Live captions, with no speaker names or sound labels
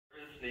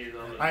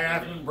Hi,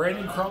 Afnan.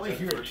 Brandon Crawley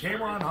here at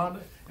Tameron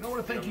Honda, and I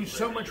want to thank you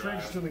so much for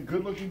interested in the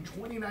good-looking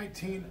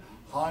 2019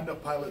 Honda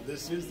Pilot.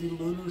 This is the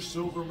Lunar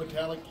Silver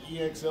Metallic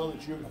EXL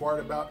that you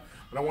inquired about,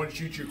 but I want to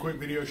shoot you a quick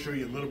video, show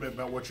you a little bit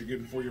about what you're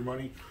getting for your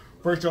money.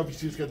 First off, you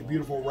see it's got the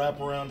beautiful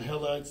wraparound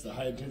headlights, the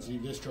high-intensity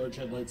discharge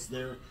headlights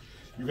there.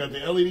 You've got the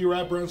LED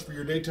wraparounds for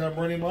your daytime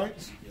running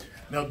lights.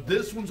 Now,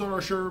 this one's on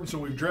our showroom, so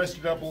we've dressed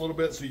it up a little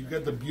bit. So you've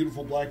got the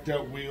beautiful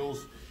blacked-out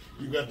wheels.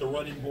 You've got the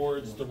running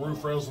boards, the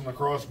roof rails, and the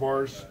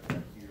crossbars.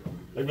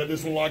 I've got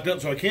this one locked up,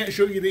 so I can't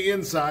show you the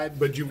inside,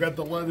 but you've got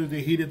the leather, the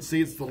heated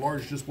seats, the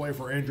large display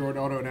for Android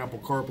Auto and Apple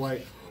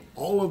CarPlay.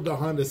 All of the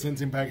Honda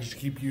sensing package to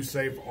keep you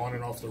safe on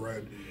and off the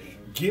road.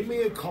 Give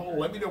me a call.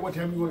 Let me know what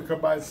time you want to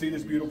come by and see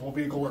this beautiful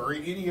vehicle or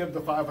any of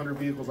the 500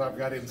 vehicles I've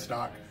got in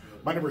stock.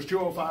 My number is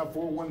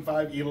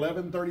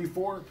 205-415-1134,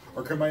 or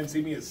come by and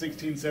see me at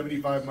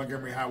 1675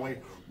 Montgomery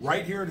Highway,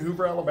 right here in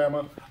Hoover,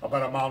 Alabama,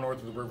 about a mile north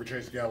of the River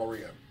Chase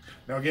Galleria.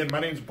 Now again, my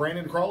name is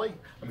Brandon Crawley.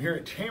 I'm here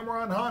at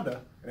Tameron Honda,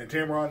 and at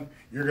Tameron,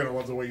 you're going to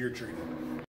love the way you're treated.